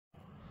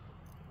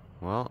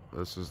Well,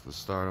 this is the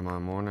start of my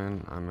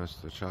morning. I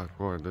missed the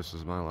chalkboard. This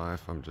is my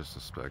life. I'm just a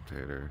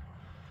spectator.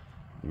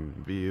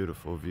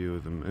 Beautiful view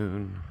of the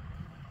moon.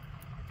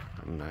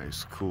 A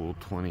nice cool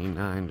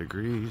 29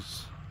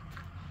 degrees.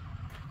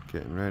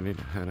 Getting ready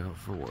to head out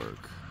for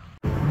work.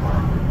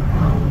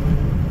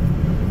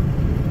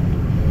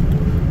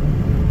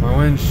 My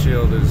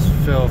windshield is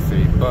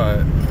filthy,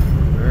 but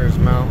there's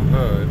Mount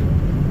Hood.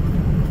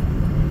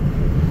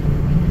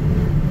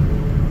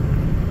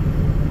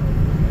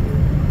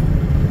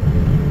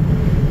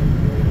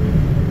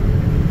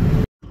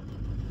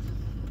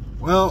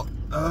 Well,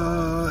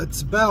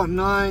 it's about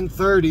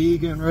 9:30,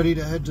 getting ready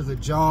to head to the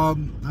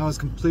job. I was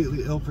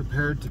completely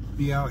ill-prepared to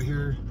be out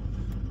here.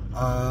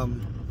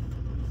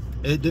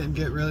 It didn't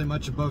get really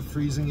much above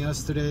freezing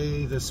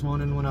yesterday. This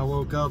morning when I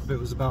woke up, it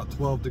was about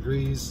 12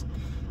 degrees.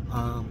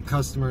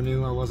 Customer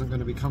knew I wasn't going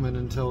to be coming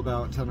until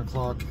about 10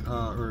 o'clock,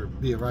 or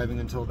be arriving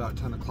until about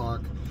 10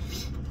 o'clock.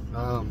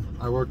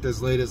 I worked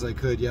as late as I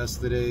could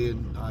yesterday,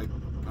 and I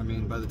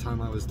mean, by the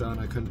time I was done,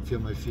 I couldn't feel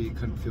my feet,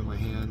 couldn't feel my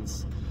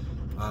hands.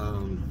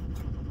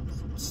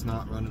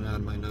 Snot running out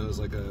of my nose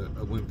like a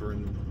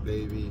whimpering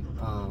baby.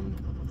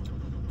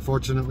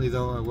 Fortunately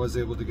though, I was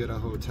able to get a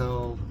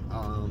hotel,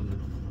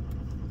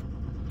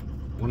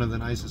 one of the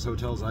nicest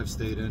hotels I've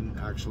stayed in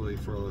actually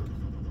for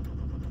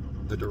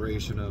the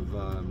duration of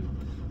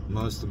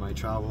most of my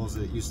travels.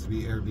 It used to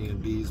be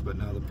Airbnbs, but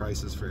now the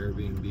prices for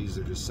Airbnbs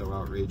are just so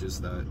outrageous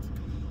that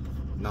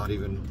not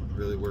even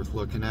really worth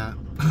looking at.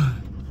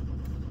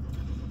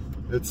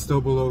 It's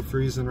still below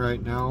freezing right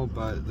now,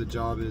 but the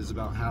job is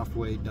about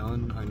halfway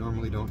done. I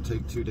normally don't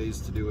take 2 days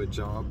to do a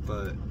job,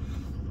 but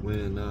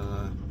when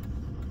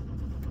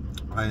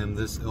I am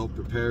this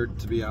ill-prepared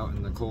to be out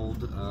in the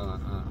cold,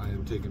 I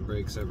am taking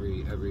breaks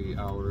every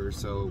hour or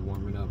so,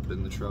 warming up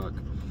in the truck.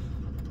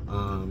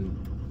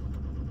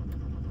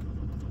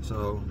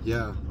 So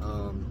yeah,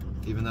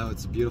 even though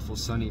it's a beautiful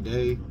sunny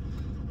day,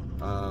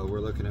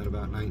 we're looking at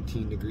about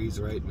 19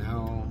 degrees right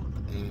now,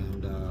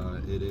 and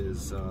it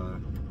is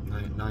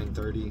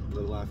 9:30, a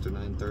little after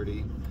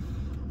 9:30.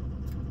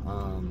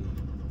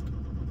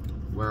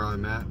 Where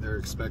I'm at, they're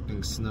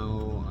expecting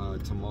snow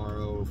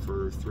tomorrow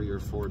for 3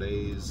 or 4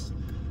 days.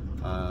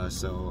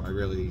 So I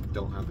really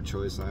don't have a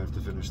choice. I have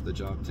to finish the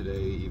job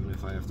today, even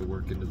if I have to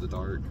work into the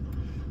dark.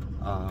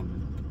 I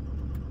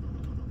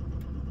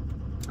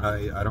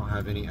don't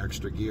have any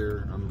extra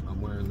gear.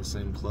 I'm wearing the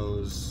same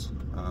clothes.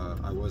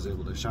 I was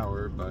able to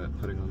shower, but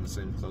putting on the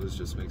same clothes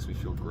just makes me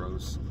feel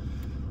gross.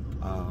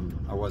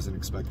 I wasn't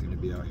expecting to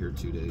be out here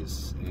 2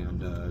 days,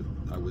 and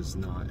I was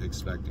not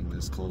expecting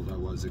this cold. I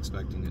was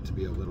expecting it to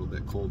be a little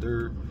bit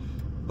colder,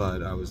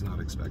 but I was not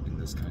expecting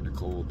this kind of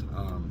cold.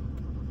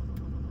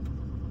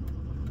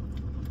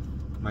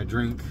 My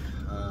drink,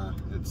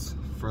 it's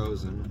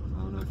frozen. I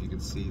don't know if you can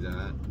see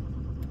that,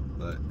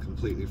 but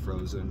completely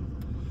frozen.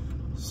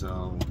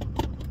 So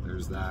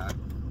there's that.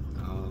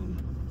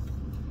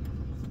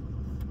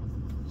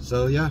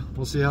 So yeah,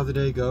 we'll see how the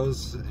day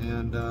goes,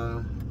 and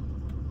I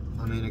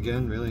mean,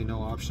 again, really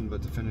no option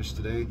but to finish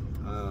today.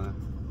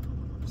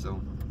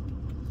 So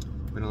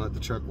I'm gonna let the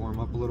truck warm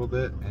up a little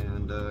bit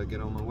and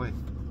get on my way.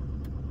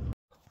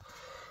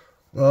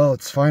 Well,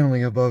 it's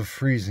finally above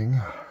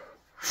freezing,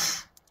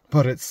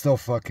 but it's still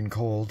fucking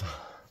cold.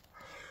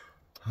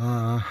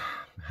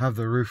 Have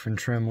the roof and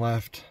trim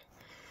left.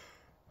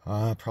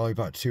 Probably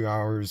about 2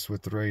 hours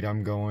with the rate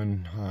I'm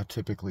going.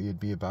 Typically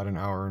it'd be about 1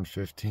 hour and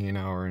 15, 1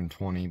 hour and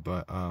 20,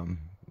 but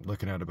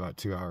looking at about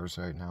 2 hours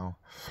right now.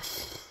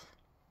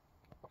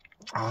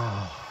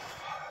 Oh,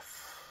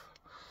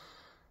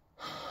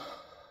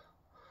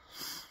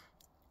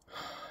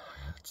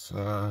 it's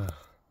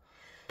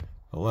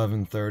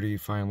 11:30.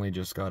 Finally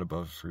just got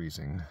above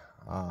freezing.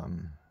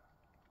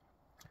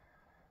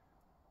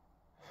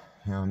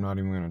 Yeah, I'm not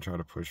even going to try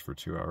to push for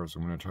 2 hours.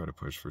 I'm going to try to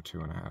push for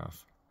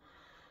 2.5.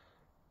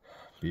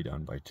 Be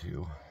done by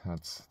 2.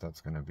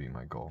 That's going to be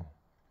my goal.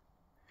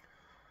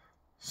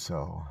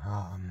 So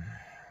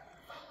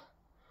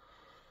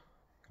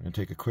gonna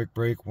take a quick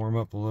break, warm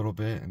up a little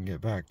bit, and get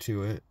back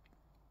to it.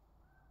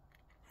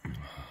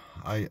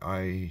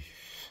 I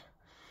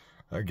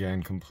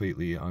again,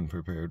 completely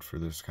unprepared for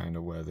this kind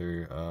of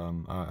weather.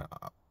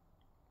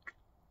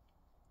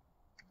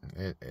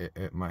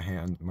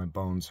 My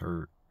bones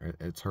hurt.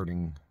 It's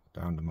hurting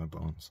down to my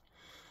bones.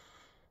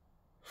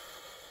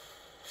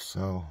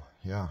 So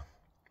yeah,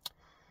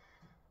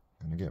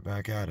 gonna get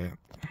back at it.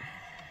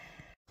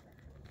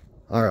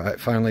 Alright,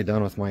 finally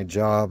done with my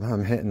job.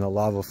 I'm hitting the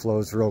lava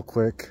flows real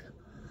quick.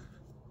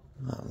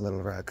 A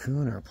little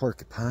raccoon or a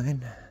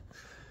porcupine.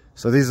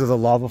 So these are the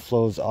lava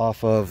flows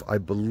off of, I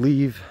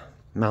believe,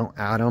 Mount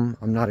Adam.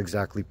 I'm not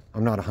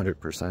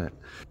 100%.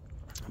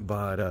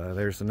 But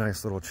there's a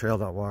nice little trail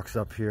that walks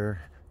up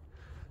here.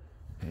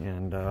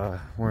 And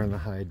we're in the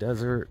high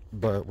desert,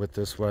 but with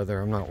this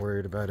weather, I'm not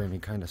worried about any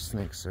kind of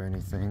snakes or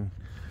anything.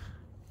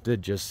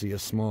 Did just see a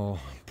small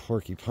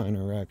porcupine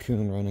or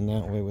raccoon running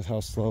that way. With how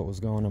slow it was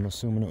going, I'm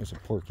assuming it was a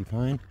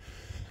porcupine.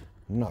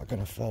 I'm not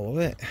gonna follow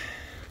it.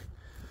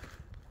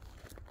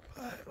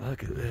 But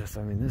look at this.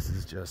 I mean, this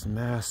is just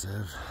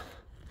massive.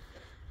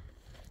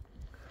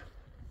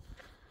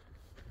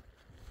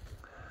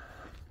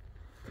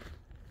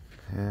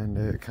 And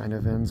it kind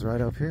of ends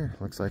right up here.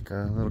 Looks like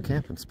a little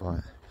camping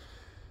spot.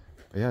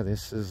 But yeah,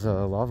 this is a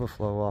lava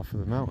flow off of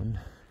the mountain.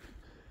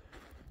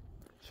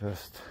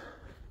 Just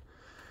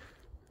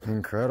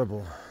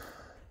incredible.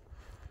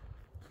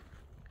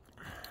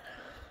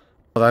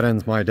 Well, that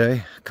ends my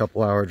day. A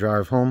couple hour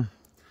drive home.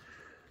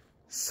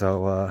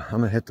 So I'm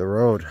gonna hit the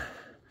road.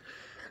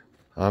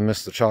 I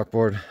missed the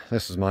chalkboard.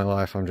 This is my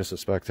life. I'm just a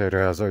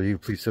spectator, as are you.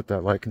 Please hit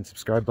that like and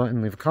subscribe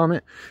button. Leave a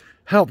comment.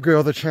 Help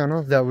grow the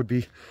channel. That would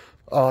be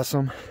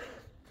awesome.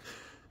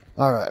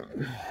 All right.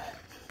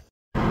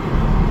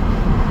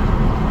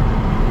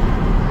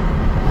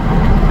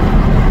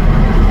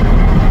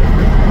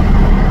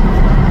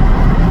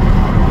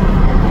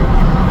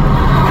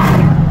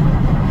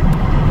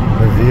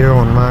 The view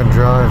on my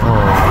drive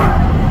home.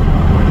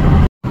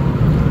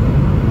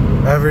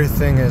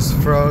 Everything is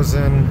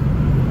frozen,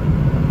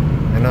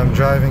 and I'm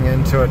driving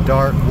into a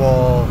dark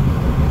wall,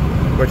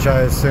 which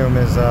I assume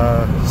is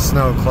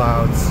snow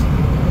clouds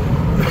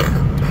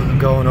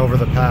going over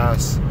the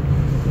pass.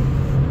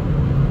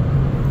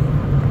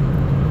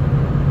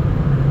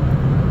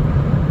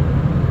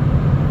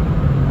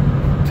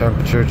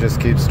 Temperature just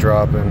keeps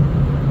dropping.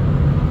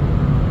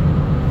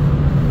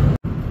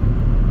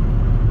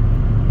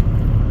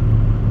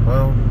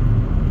 Well,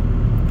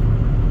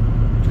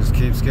 just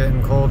keeps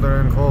getting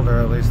colder and colder.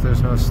 At least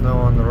there's no snow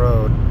on the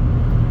road.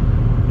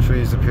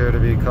 Trees appear to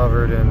be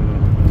covered in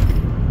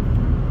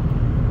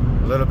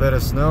a little bit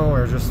of snow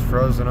or just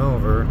frozen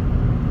over.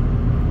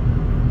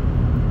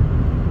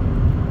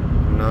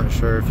 I'm not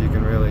sure if you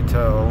can really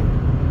tell.